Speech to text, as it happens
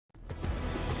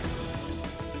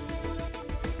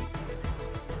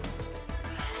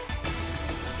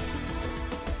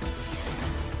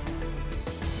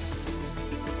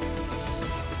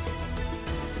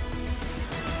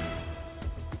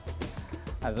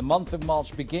As the month of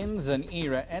March begins, an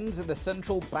era ends at the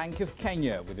Central Bank of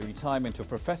Kenya with the retirement of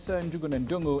Professor Njuguna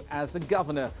Ndung'u as the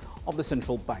governor of the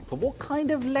central bank. But what kind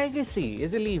of legacy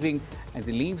is he leaving as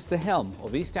he leaves the helm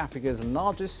of East Africa's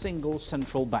largest single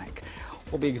central bank?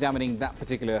 We'll be examining that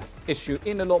particular issue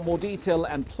in a lot more detail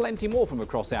and plenty more from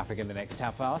across Africa in the next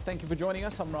half hour. Thank you for joining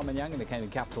us. I'm Raman Yang in the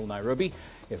Kenyan capital, Nairobi.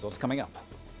 Here's what's coming up.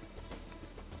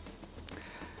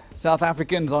 South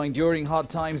Africans are enduring hard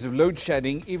times of load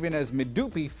shedding even as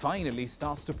Medupi finally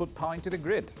starts to put power into the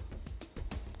grid.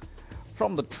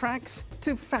 From the tracks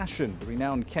to fashion, the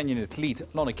renowned Kenyan athlete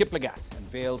Lorna Kiplagat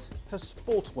unveiled her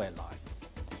sportswear line.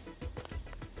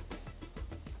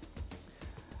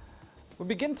 We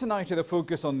begin tonight with a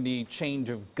focus on the change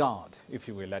of guard, if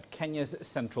you will, at Kenya's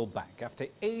central bank. After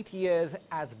 8 years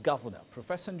as governor,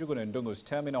 Professor Njuguna Ndung'u's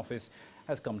term in office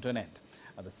has come to an end.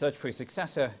 And the search for his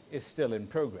successor is still in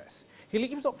progress. He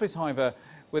leaves office, however,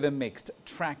 with a mixed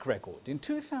track record. In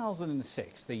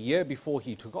 2006, the year before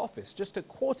he took office, just a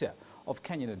quarter of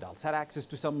Kenyan adults had access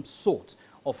to some sort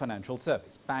of financial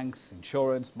service. Banks,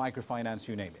 insurance, microfinance,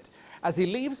 you name it. As he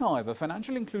leaves, however,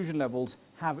 financial inclusion levels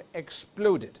have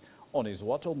exploded. On his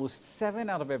watch, almost 7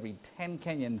 out of every 10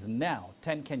 Kenyans now,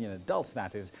 10 Kenyan adults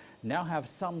that is, now have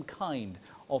some kind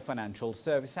of financial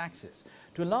service access.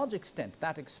 To a large extent,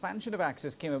 that expansion of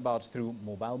access came about through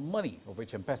mobile money, of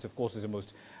which M-Pesa, of course, is the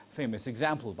most famous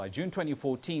example. By June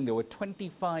 2014, there were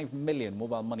 25 million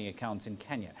mobile money accounts in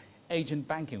Kenya. Agent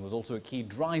banking was also a key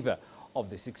driver of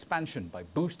this expansion by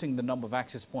boosting the number of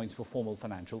access points for formal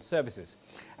financial services.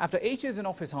 After 8 years in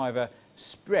office, however,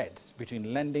 spreads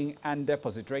between lending and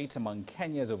deposit rates among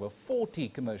Kenya's over 40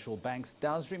 commercial banks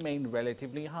does remain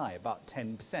relatively high, about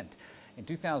 10%. In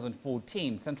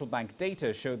 2014, central bank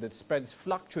data showed that spreads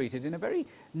fluctuated in a very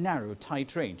narrow,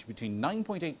 tight range between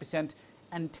 9.8%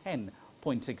 and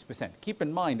 10.6%. Keep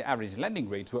in mind, average lending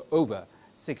rates were over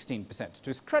 16%. To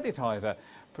his credit, however,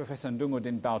 Professor Ndung'u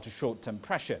didn't bow to short-term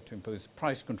pressure to impose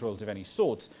price controls of any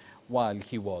sort while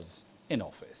he was in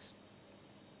office.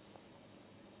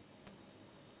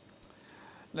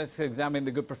 Let's examine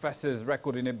the good professor's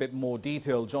record in a bit more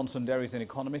detail. John Sonderi is an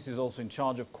economist. He's also in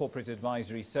charge of corporate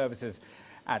advisory services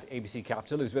at ABC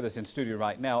Capital, who's with us in studio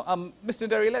right now. Mr.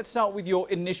 Nderi, let's start with your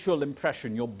initial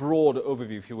impression, your broad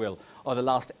overview, if you will, of the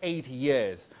last 8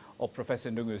 years of Professor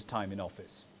Ndung'u's time in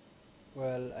office.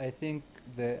 Well, I think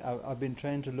I've been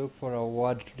trying to look for a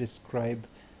word to describe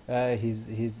his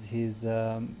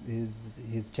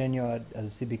tenure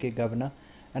as a CBK governor,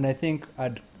 and I think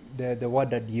the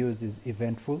word I'd use is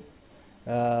eventful.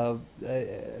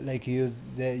 Like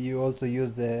you also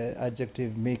use the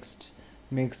adjective mixed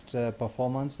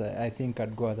performance. I think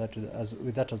I'd go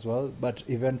with that as well. But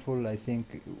eventful, I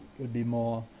think, will be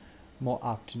more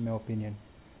apt in my opinion.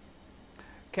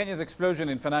 Kenya's explosion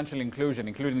in financial inclusion,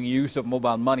 including the use of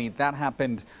mobile money, that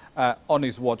happened on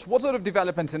his watch. What sort of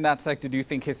developments in that sector do you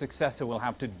think his successor will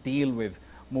have to deal with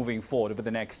moving forward over the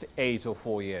next 8 or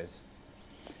 4 years?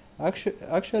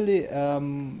 Actually,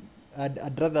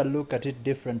 I'd rather look at it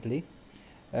differently.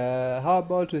 How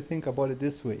about we think about it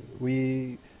this way?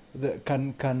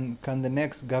 Can the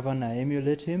next governor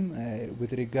emulate him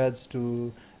with regards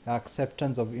to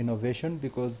acceptance of innovation?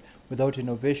 Because without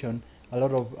innovation, a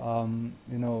lot of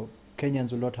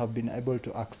Kenyans will not have been able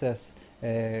to access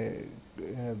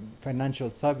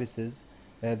financial services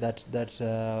that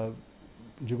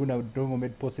Njuguna Ndung'u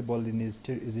made possible in his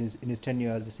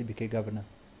tenure as the CBK governor.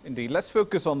 Indeed. Let's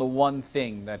focus on the one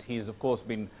thing that he's, of course,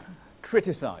 been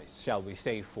criticized, shall we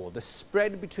say, for. The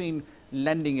spread between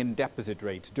lending and deposit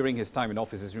rates during his time in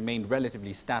office has remained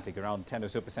relatively static, around 10 or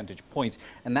so percentage points,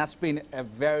 and that's been a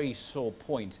very sore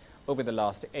point over the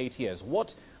last 8 years.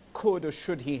 What could or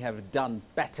should he have done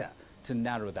better to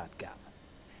narrow that gap?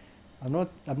 I'm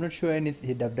not sure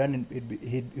he'd have done.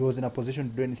 He was in a position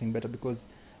to do anything better, because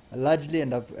largely,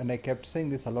 and I kept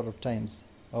saying this a lot of times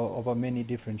over many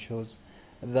different shows,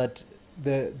 that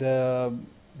the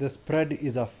spread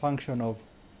is a function of,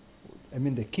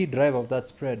 the key driver of that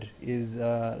spread is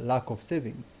lack of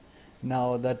savings.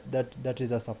 Now that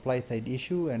is a supply side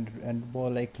issue, and more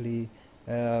likely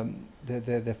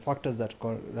the factors that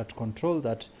control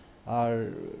that are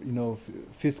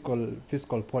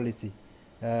fiscal policy,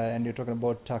 and you're talking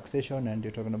about taxation, and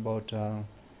you're talking about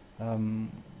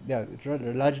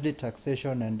largely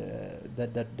taxation, and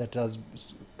that has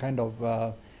kind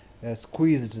of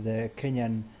squeezed the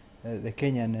Kenyan,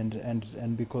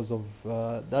 and because of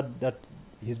that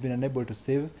he's been unable to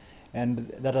save, and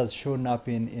that has shown up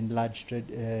in large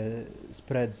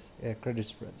spreads, credit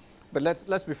spreads. But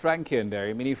let's be frank here and there.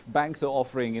 I mean, if banks are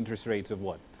offering interest rates of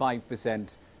what,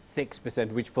 5%,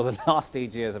 6%, which for the last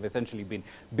 8 years have essentially been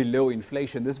below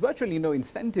inflation. There's virtually no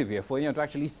incentive here for anyone to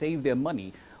actually save their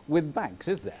money with banks,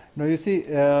 is there? No, you see,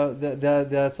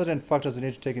 there are certain factors we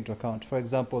need to take into account. For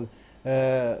example,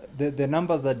 the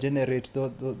numbers that generate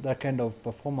that kind of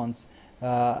performance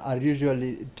are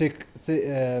usually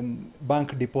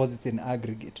bank deposits in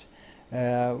aggregate.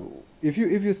 If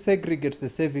you segregate the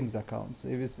savings accounts,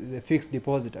 if it's the fixed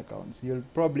deposit accounts, you'll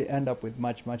probably end up with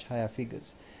much higher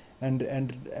figures.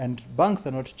 And banks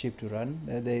are not cheap to run.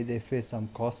 They face some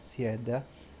costs here and there.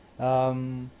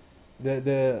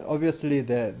 Obviously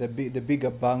the bigger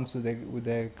banks with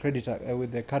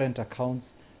the current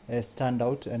accounts stand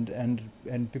out,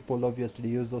 and people obviously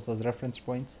use those as reference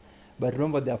points. But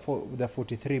remember, there are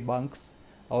 43 banks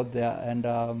out there, and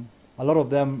a lot of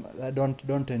them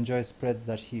don't enjoy spreads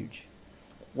that huge.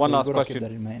 One so last question. Keep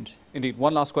that in mind. Indeed,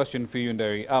 one last question for you,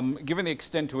 Nderi. Given the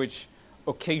extent to which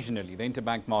occasionally the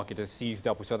interbank market has seized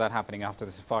up, we saw that happening after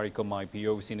the Safaricom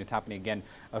IPO, we've seen it happening again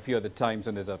a few other times,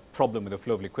 and there's a problem with the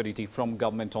flow of liquidity from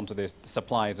government onto the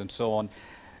suppliers and so on.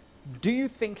 Do you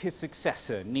think his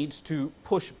successor needs to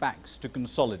push banks to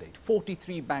consolidate?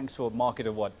 43 banks for a market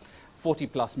of what,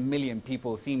 40+ million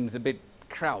people seems a bit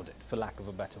crowded, for lack of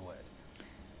a better word.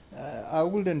 I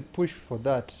wouldn't push for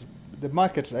that. The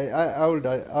market, I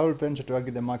would venture to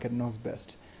argue the market knows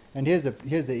best. And here's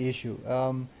the issue.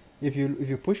 If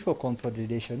you push for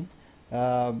consolidation,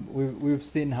 we've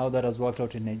seen how that has worked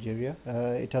out in Nigeria.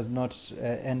 It has not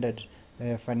ended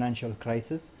financial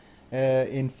crisis.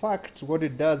 In fact, what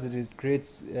it does is it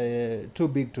creates too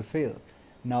big to fail.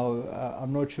 Now,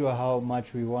 I'm not sure how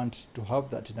much we want to have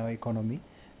that in our economy.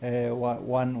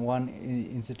 One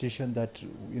institution that,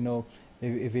 you know,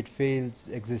 if it fails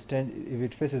if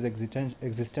it faces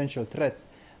existential threats,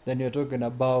 then you're talking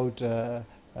about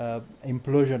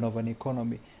implosion of an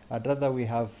economy. I'd rather we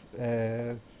have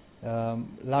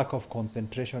lack of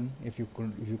concentration, if you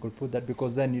could put that,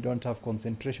 because then you don't have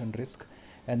concentration risk,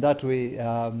 and that way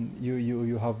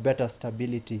you have better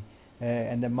stability,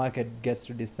 and the market gets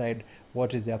to decide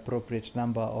what is the appropriate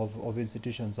number of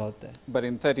institutions out there. But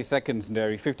in 30 seconds,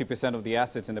 Nderi, 50% of the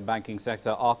assets in the banking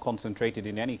sector are concentrated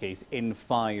in any case in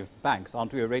 5 banks.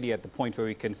 Aren't we already at the point where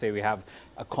we can say we have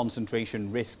a concentration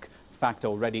risk factor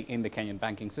already in the Kenyan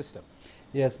banking system?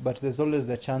 Yes, but there's always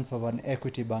the chance of an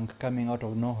equity bank coming out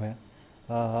of nowhere,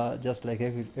 just like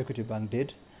Equity Bank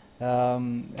did,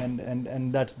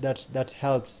 and that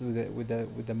helps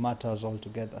with the matters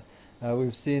altogether.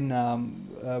 We've seen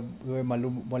where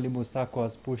Mwalimu Sacco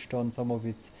has pushed on some of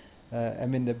its,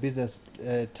 the business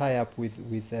tie-up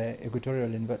with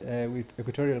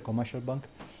Equatorial Commercial Bank,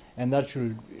 and that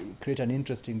should create an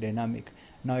interesting dynamic.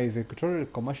 Now, if Equatorial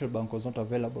Commercial Bank was not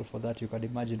available for that, you can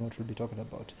imagine what we'll be talking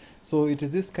about. So it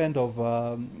is this kind of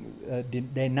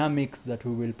dynamics that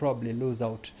we will probably lose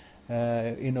out,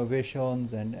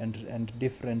 innovations and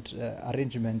different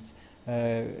arrangements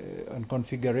and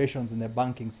configurations in the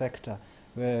banking sector,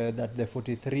 that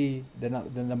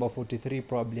the number 43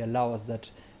 probably allow us, that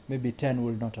maybe 10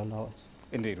 will not allow us.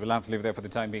 Indeed, we'll have to leave there for the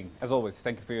time being. As always,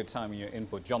 thank you for your time and your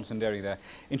input. Johnson Nderi there,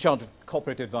 in charge of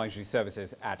corporate advisory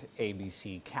services at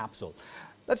ABC Capital.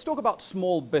 Let's talk about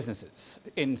small businesses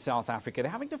in South Africa.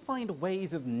 They're having to find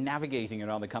ways of navigating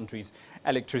around the country's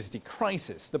electricity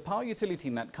crisis. The power utility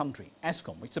in that country,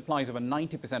 Eskom, which supplies over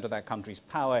 90% of that country's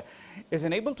power, is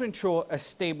unable to ensure a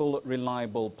stable,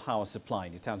 reliable power supply.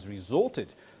 It has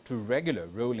resorted to regular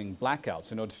rolling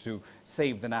blackouts in order to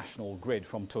save the national grid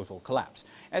from total collapse.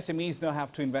 SMEs now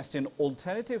have to invest in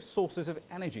alternative sources of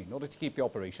energy in order to keep the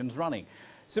operations running.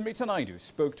 Simrita Naidu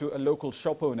spoke to a local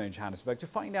shop owner in Johannesburg to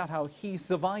find out how he's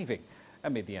surviving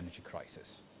amid the energy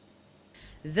crisis.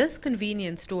 This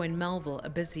convenience store in Melville, a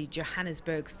busy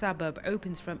Johannesburg suburb,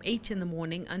 opens from 8 in the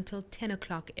morning until 10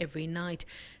 o'clock every night.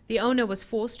 The owner was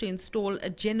forced to install a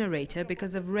generator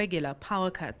because of regular power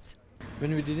cuts.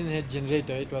 When we didn't have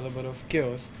generator, it was a bit of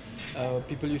chaos.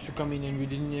 People used to come in and we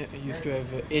didn't used to have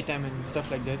airtime and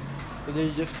stuff like this. So they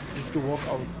just used to walk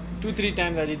out. 2-3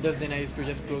 times I did this, then I used to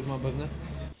just close my business.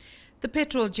 The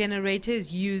petrol generator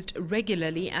is used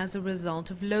regularly as a result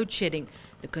of load shedding,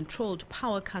 the controlled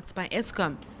power cuts by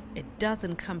Eskom. It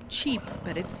doesn't come cheap,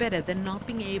 but it's better than not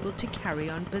being able to carry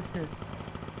on business.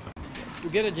 To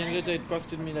get a generator, it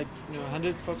costed me like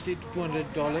 $150 to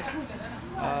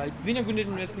 $200. It's been a good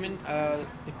investment. The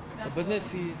business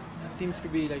seems to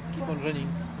be like keep on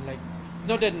running. Like it's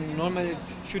not that normal it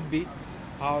should be.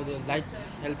 How the lights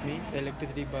help me, the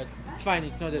electricity, but it's fine.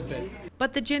 It's not that bad.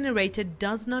 But the generator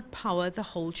does not power the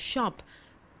whole shop.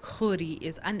 Khuri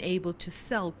is unable to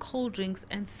sell cold drinks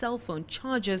and cell phone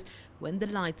chargers when the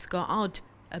lights go out.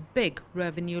 A big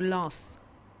revenue loss.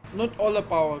 not all the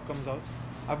power comes out.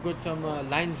 I've got some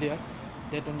lines here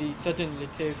that only certain,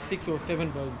 let's say 6 or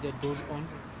 7 bulbs that goes on,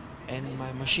 and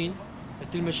my machine, a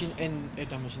till machine and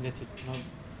a machine, that's it,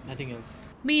 nothing else.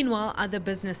 Meanwhile, other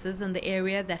businesses in the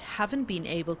area that haven't been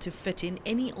able to fit in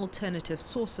any alternative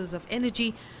sources of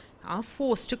energy are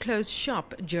forced to close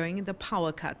shop during the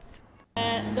power cuts.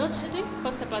 Load shedding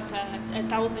costs about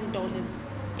 $1,000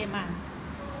 a month.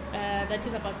 That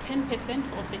is about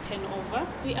 10% of the turnover.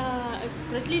 We are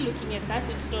greatly looking at that,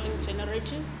 installing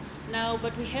generators now,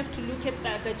 but we have to look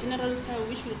at the generator,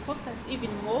 which will cost us even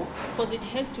more because it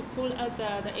has to pull out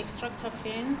the extractor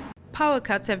fans. Power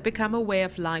cuts have become a way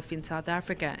of life in South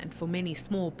Africa, and for many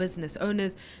small business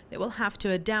owners, they will have to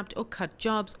adapt or cut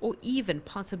jobs or even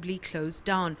possibly close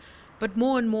down. But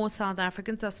more and more South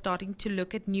Africans are starting to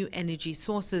look at new energy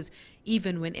sources.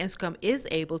 Even when Eskom is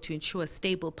able to ensure a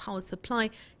stable power supply,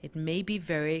 it may be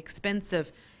very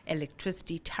expensive.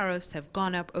 Electricity tariffs have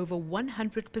gone up over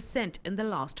 100% in the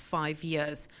last 5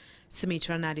 years.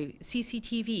 Sumitra Nadu,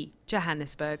 CCTV,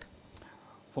 Johannesburg.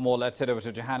 For more, let's head over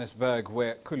to Johannesburg,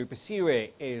 where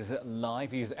Kulupisiwe is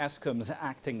live. He's Eskom's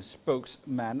acting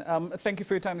spokesman. Thank you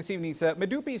for your time this evening, sir.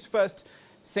 Medupi's first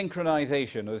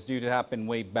synchronization was due to happen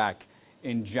way back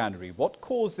in January. What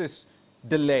caused this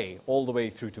delay all the way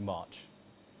through to March?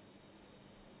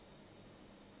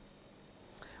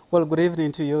 Well, good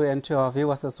evening to you and to our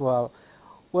viewers as well.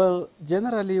 Well,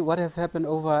 generally what has happened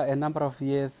over a number of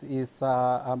years is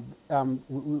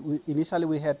initially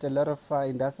we had a lot of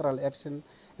industrial action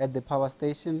at the power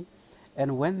station,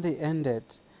 and when they ended,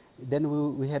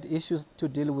 then we had issues to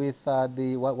deal with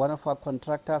one of our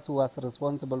contractors who was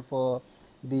responsible for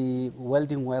the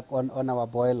welding work on our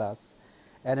boilers.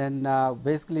 And then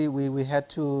basically we had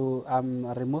to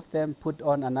remove them, put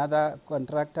on another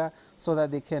contractor so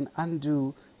that they can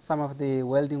undo some of the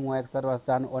welding works that was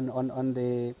done on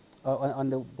the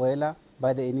boiler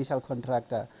by the initial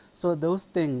contractor. So those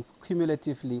things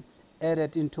cumulatively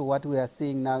added into what we are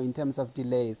seeing now in terms of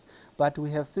delays. But we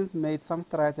have since made some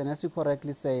strides, and as you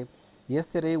correctly say,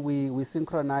 yesterday we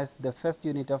synchronized the first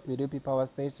unit of Medupi Power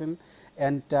Station,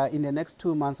 and in the next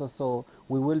 2 months or so,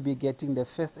 we will be getting the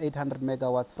first 800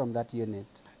 megawatts from that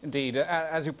unit. Indeed.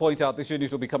 As you point out, this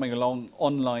unit will be coming along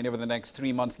online over the next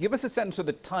 3 months. Give us a sense of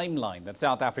the timeline that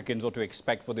South Africans ought to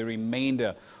expect for the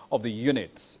remainder of the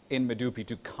units in Medupi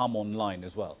to come online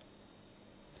as well.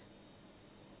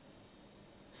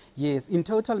 Yes, in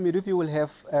total, Medupi will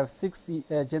have 6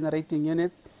 generating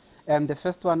units. The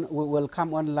first one will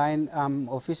come online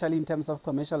officially in terms of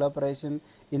commercial operation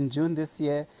in June this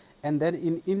year. And then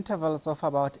in intervals of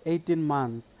about 18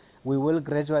 months, we will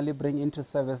gradually bring into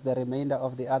service the remainder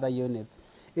of the other units.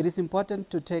 It is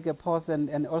important to take a pause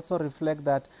and also reflect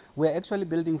that we're actually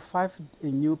building 5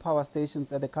 new power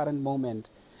stations at the current moment.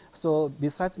 So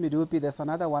besides Medupi, there's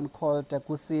another one called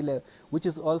Kusile, which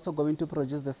is also going to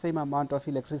produce the same amount of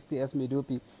electricity as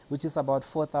Medupi, which is about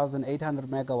 4,800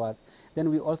 megawatts. Then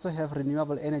we also have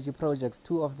renewable energy projects,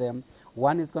 2 of them.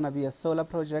 One is going to be a solar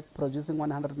project producing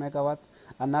 100 megawatts,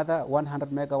 another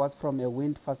 100 megawatts from a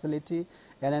wind facility,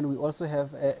 and then we also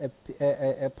have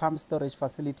a pump storage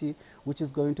facility, which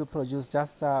is going to produce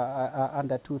just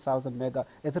under 3,000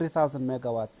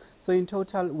 megawatts. So in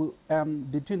total,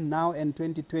 between now and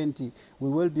 2020, we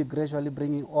will be gradually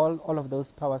bringing all of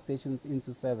those power stations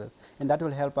into service, and that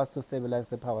will help us to stabilize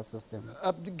the power system.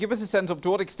 Give us a sense of to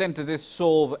what extent does this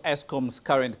solve Eskom's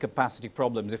current capacity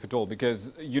problems, if at all,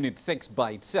 because Unit 6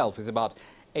 by itself is about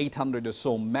 800 or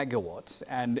so megawatts,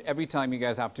 and every time you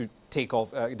guys have to take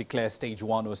off, declare stage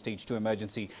 1 or stage 2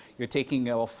 emergency, you're taking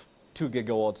off 2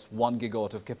 gigawatts, 1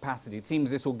 gigawatt of capacity. It seems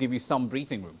this will give you some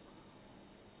breathing room.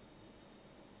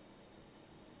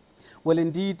 Well,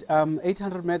 indeed,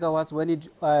 800 megawatts, when it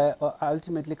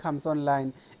ultimately comes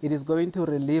online, it is going to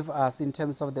relieve us in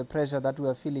terms of the pressure that we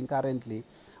are feeling currently.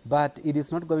 But it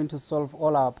is not going to solve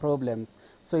all our problems.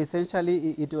 So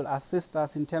essentially, it will assist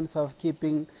us in terms of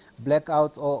keeping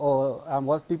blackouts or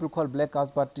what people call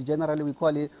blackouts, but generally we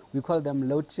call them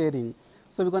load shedding.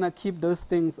 So we're going to keep those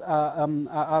things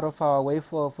out of our way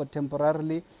for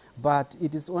temporarily, but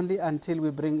it is only until we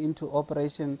bring into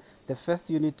operation the first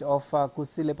unit of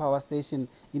Kusile Power Station,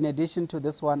 in addition to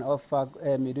this one of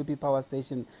Medupi Power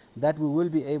Station, that we will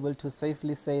be able to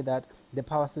safely say that the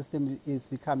power system is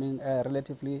becoming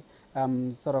relatively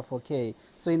sort of okay.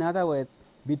 So in other words,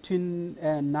 between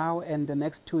now and the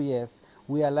next 2 years,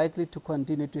 we are likely to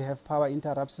continue to have power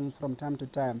interruptions from time to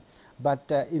time.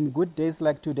 But in good days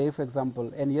like today, for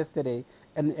example, and yesterday,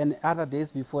 and other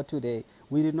days before today,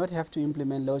 we did not have to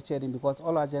implement load shedding because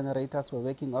all our generators were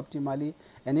working optimally.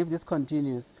 And if this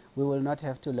continues, we will not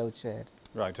have to load shed.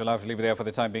 Right, we'll have to leave it there for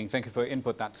the time being. Thank you for your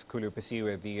input. That's Kulu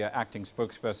Pasiwe, the acting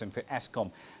spokesperson for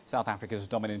Eskom, South Africa's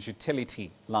dominant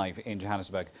utility, live in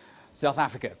Johannesburg. South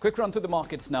Africa. Quick run through the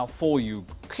markets now for you.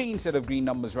 Clean set of green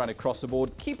numbers right across the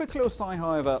board. Keep a close eye,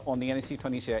 however, on the NSE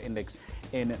 20 share index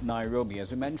in Nairobi.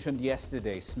 As we mentioned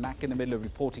yesterday, smack in the middle of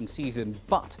reporting season,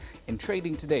 but in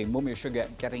trading today, Mumia Sugar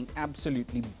getting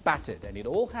absolutely battered. And it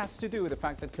all has to do with the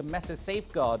fact that COMESA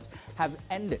safeguards have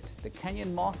ended. The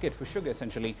Kenyan market for sugar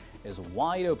essentially is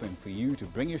wide open for you to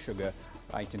bring your sugar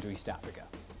right into East Africa.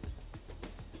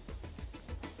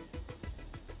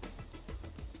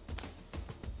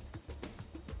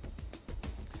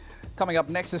 Coming up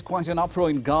next is quite an uproar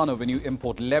in Ghana over new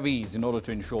import levies in order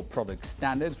to ensure product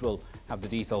standards. We'll have the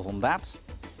details on that.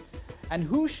 And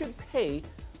who should pay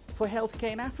for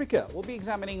healthcare in Africa? We'll be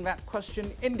examining that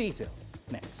question in detail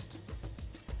next.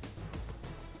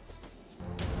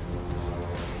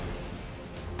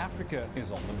 Africa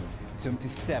is on the move. It's home to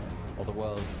 7 of the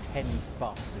world's 10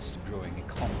 fastest growing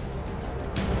economies.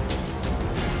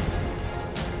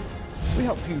 We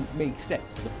help you make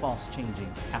sense of the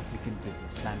fast-changing African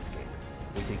business landscape.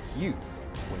 We take you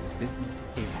where the business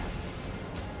is happening.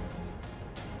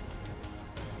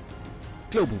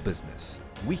 Global Business,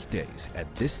 weekdays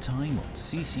at this time on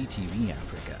CCTV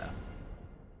Africa.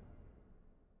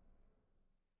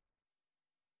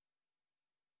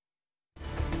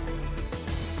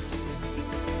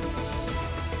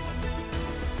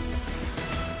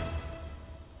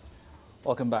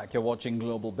 Welcome back. You're watching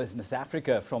Global Business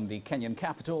Africa from the Kenyan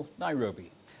capital,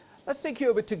 Nairobi. Let's take you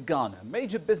over to Ghana.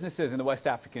 Major businesses in the West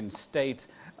African state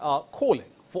are calling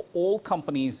for all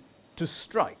companies to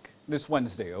strike this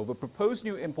Wednesday over proposed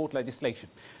new import legislation.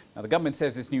 Now, the government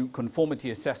says this new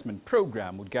conformity assessment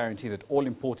program would guarantee that all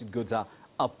imported goods are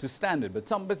up to standard. But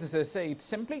some businesses say it's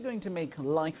simply going to make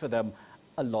life for them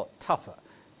a lot tougher.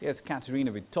 Here's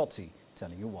Katerina Vitozzi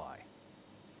telling you why.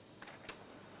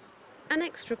 An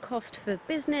extra cost for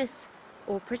business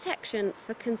or protection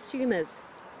for consumers.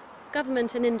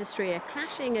 Government and industry are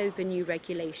clashing over new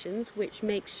regulations which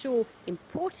make sure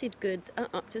imported goods are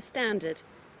up to standard.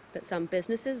 But some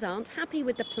businesses aren't happy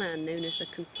with the plan known as the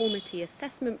Conformity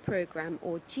Assessment Programme,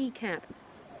 or GCAP.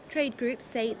 Trade groups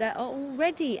say there are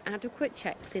already adequate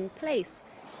checks in place.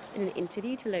 In an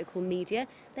interview to local media,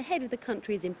 the head of the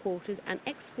country's Importers and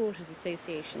Exporters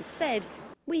Association said,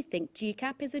 "We think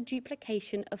GCAP is a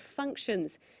duplication of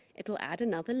functions. It'll add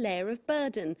another layer of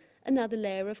burden, another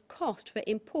layer of cost for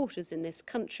importers in this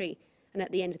country. And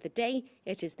at the end of the day,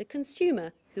 it is the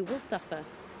consumer who will suffer."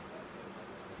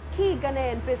 Key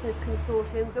Ghanaian business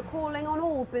consortiums are calling on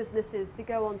all businesses to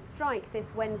go on strike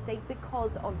this Wednesday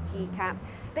because of GCAP.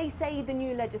 They say the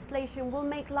new legislation will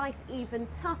make life even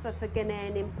tougher for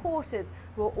Ghanaian importers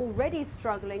who are already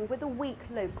struggling with a weak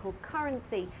local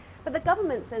currency. But the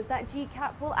government says that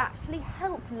GCAP will actually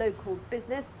help local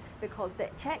business because their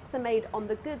checks are made on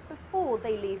the goods before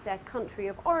they leave their country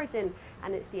of origin,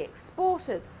 and it's the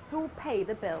exporters who will pay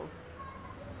the bill.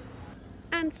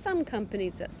 And some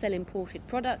companies that sell imported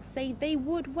products say they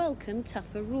would welcome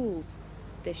tougher rules.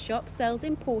 This shop sells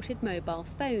imported mobile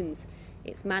phones.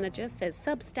 Its manager says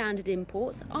substandard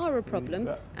imports are a problem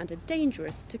and are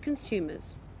dangerous to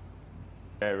consumers.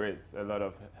 There is a lot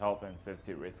of health and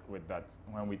safety risk with that.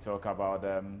 When we talk about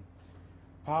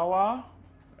power,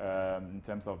 in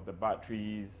terms of the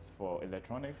batteries for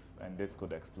electronics, and this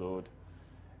could explode.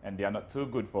 And they are not too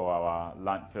good for our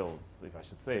landfills, if I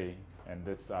should say. And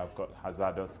this have got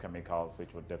hazardous chemicals,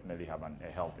 which would definitely have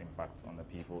a health impact on the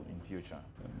people in future.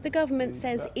 The government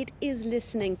says it is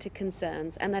listening to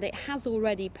concerns and that it has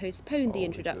already postponed the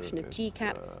introduction of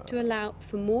GCAP to allow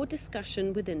for more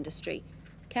discussion with industry.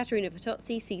 Katerina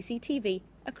Vitozzi, CCTV,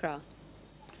 Accra.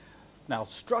 Now,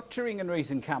 structuring and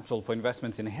raising capital for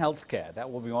investments in healthcare,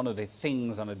 that will be one of the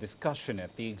things under discussion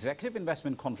at the Executive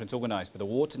Investment Conference organised by the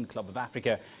Wharton Club of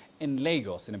Africa in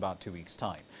Lagos in about 2 weeks'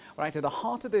 time. Right at the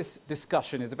heart of this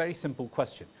discussion is a very simple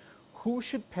question. Who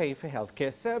should pay for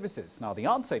healthcare services? Now, the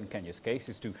answer in Kenya's case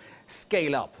is to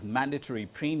scale up mandatory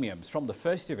premiums from the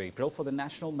 1st of April for the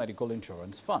National Medical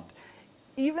Insurance Fund.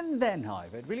 Even then,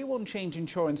 however, it really won't change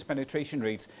insurance penetration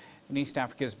rates in East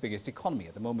Africa's biggest economy.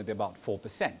 At the moment, they're about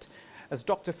 4%. As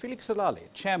Dr. Felix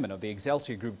Solale, chairman of the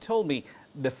Excelsior Group, told me,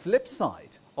 the flip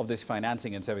side of this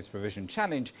financing and service provision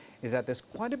challenge is that there's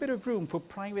quite a bit of room for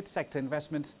private sector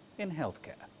investments in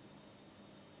healthcare.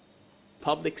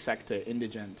 Public sector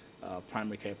indigent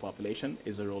primary care population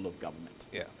is a role of government.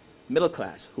 Yeah. Middle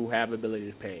class, who have ability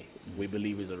to pay, we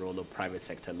believe is a role of private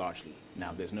sector largely.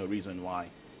 Now, there's no reason why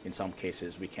in some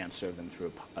cases, we can't serve them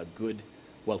through a good,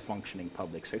 well-functioning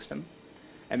public system.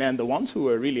 And then the ones who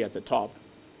are really at the top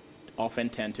often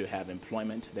tend to have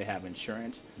employment, they have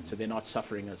insurance, so they're not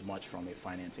suffering as much from a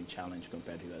financing challenge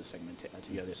compared to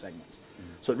the other segments.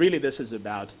 So really this is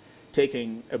about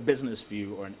taking a business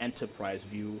view or an enterprise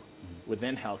view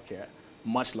within healthcare,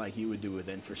 much like you would do with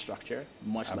infrastructure,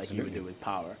 much like you would do with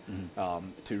power,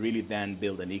 to really then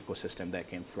build an ecosystem that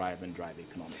can thrive and drive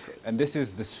economic growth. And this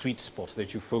is the sweet spot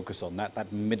that you focus on,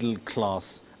 that middle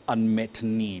class unmet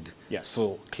need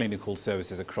for clinical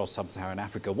services across sub-Saharan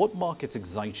Africa. What markets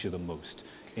excite you the most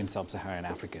in sub-Saharan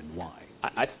Africa and why?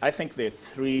 I think there are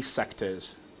three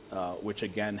sectors which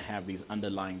again have these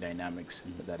underlying dynamics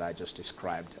that I just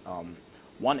described.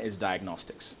 One is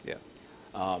diagnostics.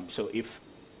 So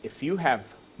if you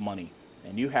have money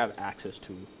and you have access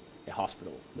to a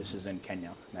hospital, this is in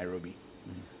Kenya, Nairobi,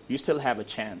 you still have a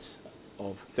chance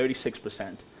of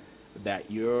 36%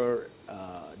 that your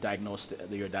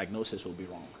diagnosis will be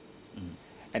wrong.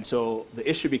 And so the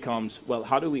issue becomes, well,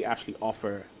 how do we actually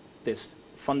offer this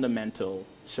fundamental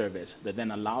service that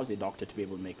then allows the doctor to be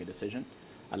able to make a decision,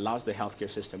 allows the healthcare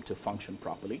system to function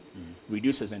properly,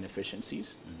 reduces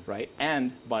inefficiencies, right?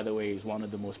 And by the way, is one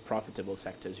of the most profitable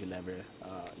sectors you'll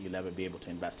ever be able to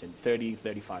invest in,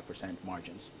 35%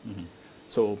 margins.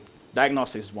 So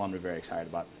diagnostics is one we're very excited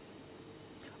about.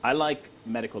 I like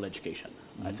medical education.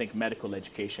 I think medical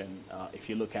education, if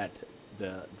you look at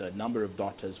the number of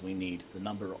doctors we need, the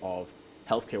number of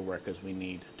healthcare workers we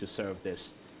need to serve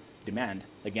this demand,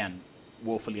 again,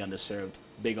 woefully underserved,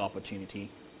 big opportunity,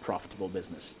 profitable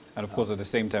business. And of course, at the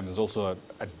same time, there's also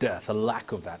a dearth, a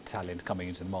lack of that talent coming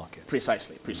into the market.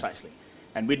 Precisely.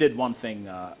 And we did one thing,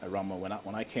 Rama,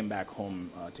 when I came back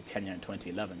home to Kenya in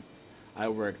 2011, I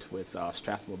worked with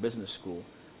Strathmore Business School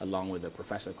along with a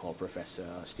professor called Professor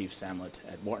Steve Samlet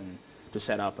at Wharton to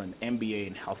set up an MBA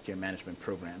in healthcare management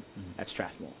program at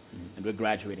Strathmore. And we're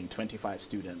graduating 25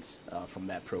 students from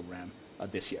that program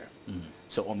this year.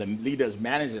 So on the leaders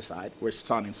manager side, we're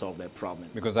starting to solve that problem.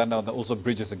 Because that now also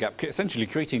bridges a gap, essentially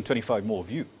creating 25 more of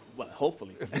you. Well,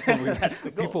 hopefully. That's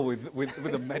the goal. People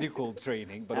with a medical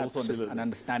training, but also an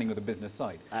understanding of the business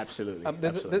side. Absolutely.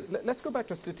 Let's go back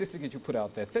to a statistic that you put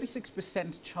out there.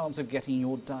 36% chance of getting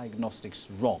your diagnostics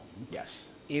wrong. Yes.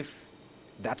 If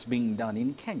that's being done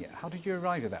in Kenya. How did you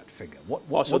arrive at that figure?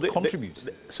 What contributes?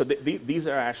 These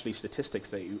are actually statistics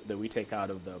that we take out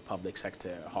of the public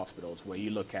sector hospitals, where you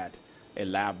look at a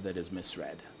lab that is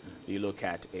misread. You look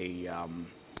at a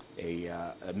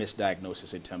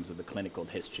misdiagnosis in terms of the clinical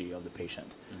history of the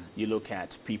patient. You look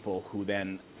at people who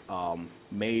then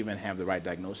may even have the right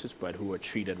diagnosis, but who are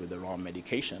treated with the wrong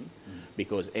medication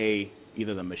because A,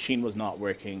 either the machine was not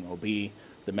working, or B,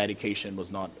 the medication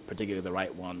was not particularly the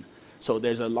right one. So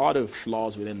there's a lot of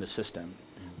flaws within the system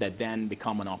that then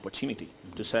become an opportunity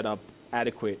to set up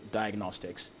adequate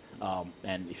diagnostics.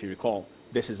 And if you recall,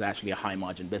 this is actually a high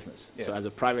margin business. So as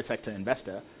a private sector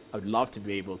investor, I would love to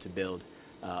be able to build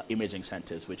imaging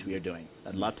centers, which we are doing.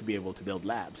 I'd love to be able to build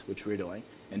labs, which we're doing,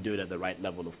 and do it at the right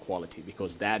level of quality,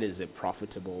 because that is a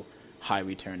profitable, high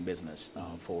return business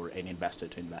for an investor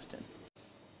to invest in.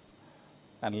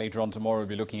 And later on tomorrow, we'll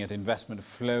be looking at investment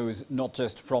flows, not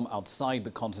just from outside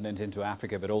the continent into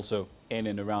Africa, but also in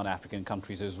and around African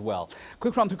countries as well.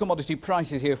 Quick run through commodity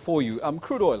prices here for you.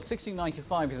 Crude oil,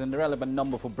 16.95 is an irrelevant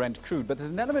number for Brent crude, but there's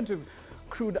an element of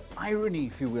crude irony,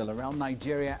 if you will, around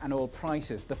Nigeria and oil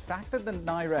prices. The fact that the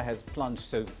Naira has plunged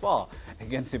so far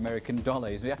against the American dollar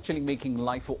is actually making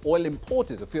life for oil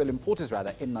importers, or fuel importers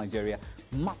rather, in Nigeria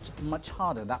much, much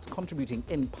harder. That's contributing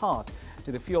in part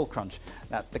to the fuel crunch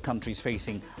that the country's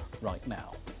facing right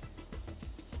now.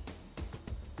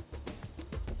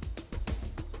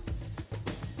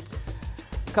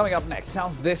 Coming up next,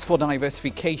 how's this for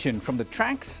diversification from the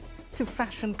tracks to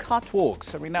fashion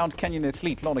catwalks? A renowned Kenyan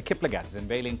athlete, Lorna Kiplagat, is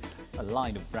unveiling a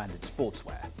line of branded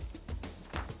sportswear.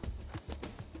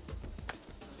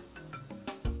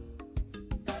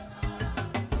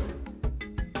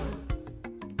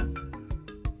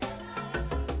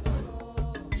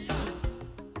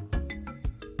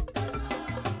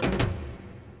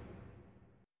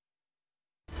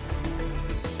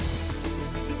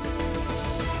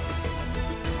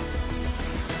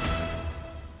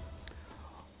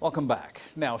 Welcome back.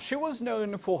 Now, she was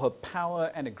known for her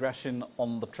power and aggression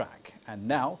on the track. And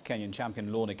now, Kenyan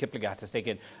champion Lorna Kiplagat has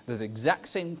taken those exact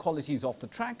same qualities off the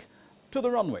track to the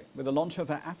runway with the launch of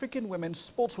her African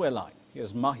women's sportswear line.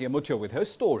 Here's Mahia Mucho with her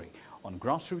story on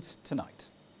Grassroots Tonight.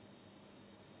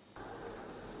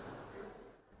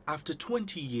 After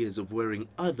 20 years of wearing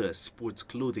other sports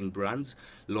clothing brands,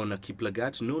 Lorna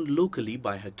Kiplagat, known locally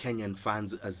by her Kenyan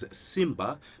fans as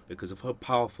Simba because of her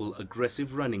powerful,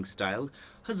 aggressive running style,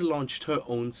 has launched her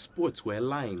own sportswear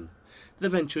line. The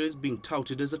venture is being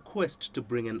touted as a quest to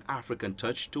bring an African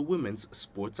touch to women's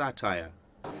sports attire.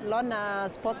 Lorna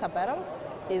Sports Apparel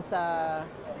is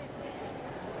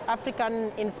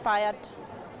African-inspired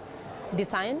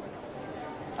design.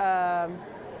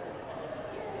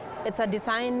 It's a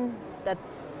design that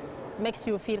makes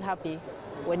you feel happy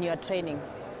when you are training.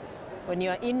 When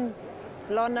you are in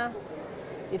Lorna,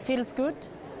 it feels good.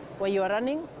 When you are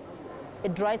running,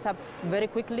 it dries up very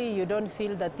quickly. You don't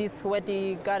feel that this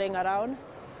sweaty carrying around.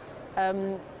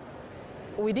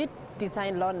 We did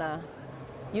design Lorna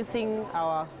using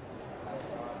our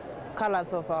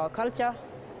colors of our culture.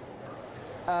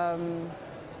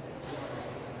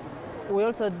 We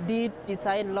also did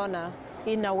design Lorna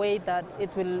in a way that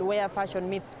it will wear fashion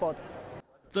meets sports.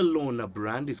 The Lorna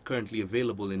brand is currently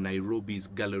available in Nairobi's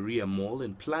Galleria Mall,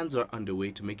 and plans are underway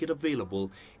to make it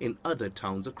available in other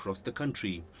towns across the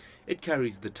country. It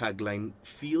carries the tagline,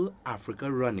 "Feel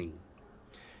Africa Running."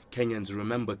 Kenyans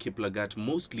remember Kiplagat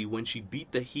mostly when she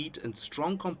beat the heat and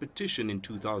strong competition in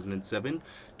 2007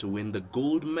 to win the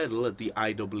gold medal at the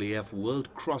IAAF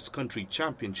World Cross Country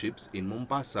Championships in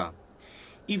Mombasa.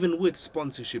 Even with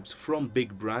sponsorships from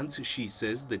big brands, she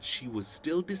says that she was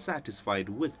still dissatisfied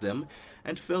with them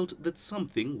and felt that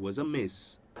something was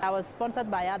amiss. I was sponsored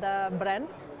by other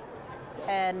brands,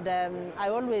 and I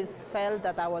always felt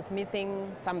that I was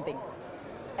missing something.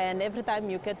 And every time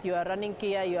you get your running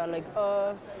gear, you are like,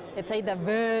 oh, it's either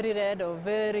very red or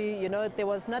very, there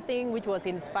was nothing which was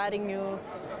inspiring you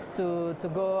to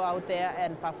go out there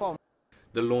and perform.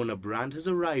 The Lorna brand has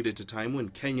arrived at a time when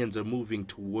Kenyans are moving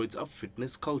towards a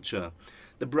fitness culture.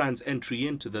 The brand's entry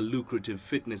into the lucrative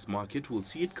fitness market will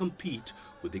see it compete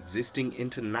with existing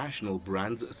international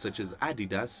brands such as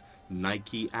Adidas,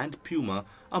 Nike and Puma,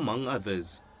 among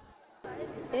others.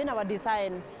 In our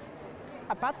designs,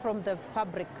 apart from the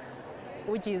fabric,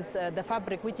 which is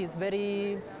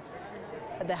very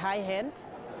the high end,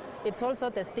 it's also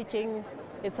the stitching,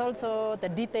 it's also the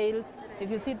details. If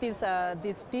you see this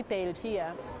detail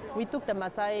here, we took the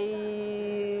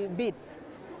Maasai beads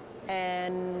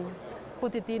and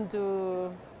put it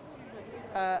into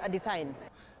a design.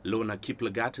 Lorna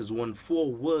Kiplagat has won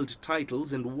 4 world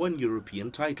titles and 1 European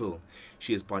title.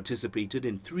 She has participated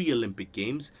in 3 Olympic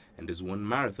Games and has won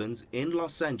marathons in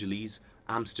Los Angeles,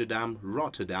 Amsterdam,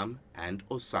 Rotterdam and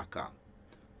Osaka.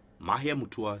 Mahia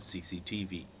Mutua,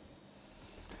 CCTV.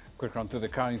 Quick run through the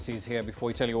currencies here before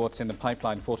we tell you what's in the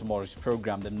pipeline for tomorrow's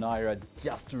program. The Naira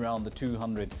just around the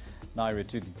 200 Naira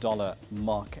to the dollar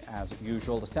mark as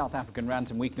usual. The South African rand,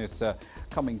 some weakness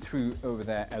coming through over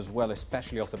there as well,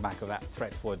 especially off the back of that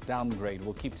threat for a downgrade.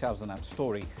 We'll keep tabs on that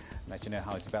story and let you know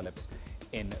how it develops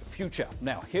in future.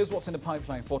 Now, here's what's in the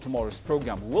pipeline for tomorrow's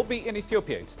program. We'll be in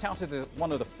Ethiopia. It's touted as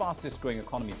one of the fastest growing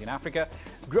economies in Africa.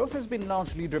 Growth has been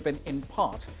largely driven in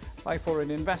part by foreign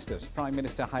investors. Prime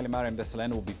Minister Haile Mariam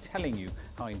Desalegn will be telling you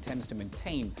how he intends to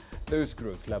maintain those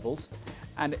growth levels.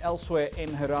 And elsewhere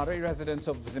in Harare, residents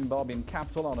of the Zimbabwean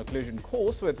capital on a collision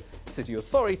course with city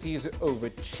authorities over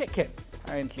chicken.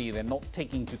 Apparently, they're not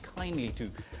taking too kindly to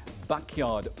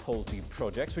backyard poultry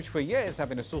projects, which for years have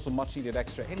been a source of much-needed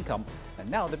extra income, and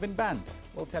now they've been banned.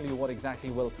 We'll tell you what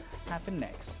exactly will happen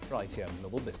next, right here in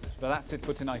Global Business. But that's it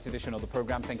for tonight's edition of the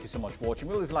program. Thank you so much for watching.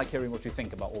 We always like hearing what you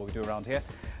think about what we do around here.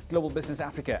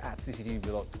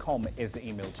 globalbusinessafrica@cctv.com is the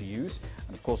email to use.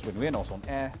 And of course, when we're not on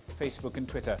air, Facebook and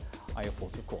Twitter are your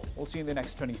ports of call. We'll see you in the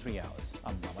next 23 hours.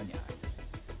 I'm Namanya.